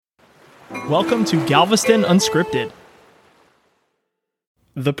Welcome to Galveston Unscripted.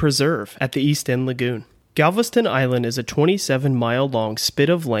 The Preserve at the East End Lagoon. Galveston Island is a 27-mile-long spit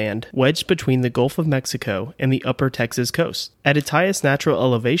of land wedged between the Gulf of Mexico and the upper Texas coast. At its highest natural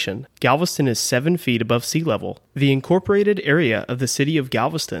elevation, Galveston is 7 feet above sea level. The incorporated area of the city of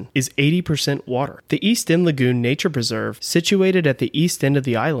Galveston is 80% water. The East End Lagoon Nature Preserve, situated at the east end of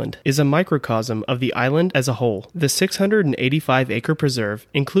the island, is a microcosm of the island as a whole. The 685-acre preserve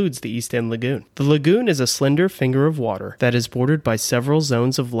includes the East End Lagoon. The lagoon is a slender finger of water that is bordered by several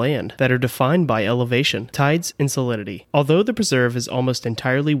zones of land that are defined by elevation, tides, and salinity. Although the preserve is almost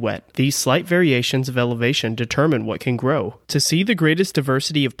entirely wet, these slight variations of elevation determine what can grow. To see the greatest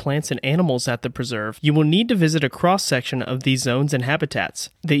diversity of plants and animals at the preserve, you will need to visit a cross-section of these zones and habitats.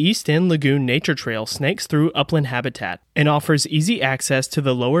 The East End Lagoon Nature Trail snakes through upland habitat and offers easy access to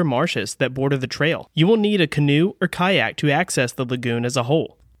the lower marshes that border the trail. You will need a canoe or kayak to access the lagoon as a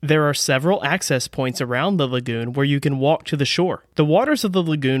whole. There are several access points around the lagoon where you can walk to the shore. The waters of the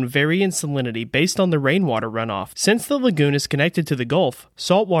lagoon vary in salinity based on the rainwater runoff. Since the lagoon is connected to the Gulf,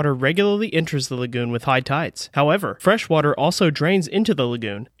 salt water regularly enters the lagoon with high tides. However, fresh water also drains into the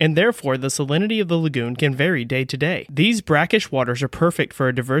lagoon, and therefore the salinity of the lagoon can vary day to day. These brackish waters are perfect for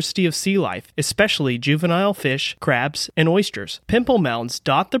a diversity of sea life, especially juvenile fish, crabs, and oysters. Pimple mounds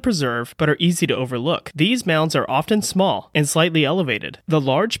dot the preserve but are easy to overlook. These mounds are often small and slightly elevated. The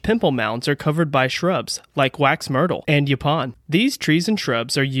large pimple mounds are covered by shrubs like wax myrtle and yaupon. These trees and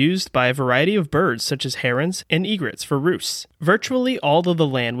shrubs are used by a variety of birds such as herons and egrets for roosts. Virtually all of the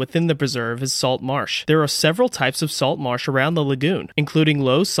land within the preserve is salt marsh. There are several types of salt marsh around the lagoon, including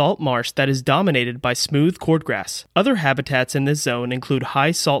low salt marsh that is dominated by smooth cordgrass. Other habitats in this zone include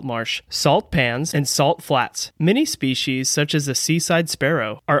high salt marsh, salt pans, and salt flats. Many species, such as the seaside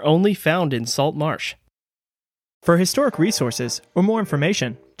sparrow, are only found in salt marsh. For historic resources or more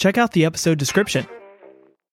information, check out the episode description.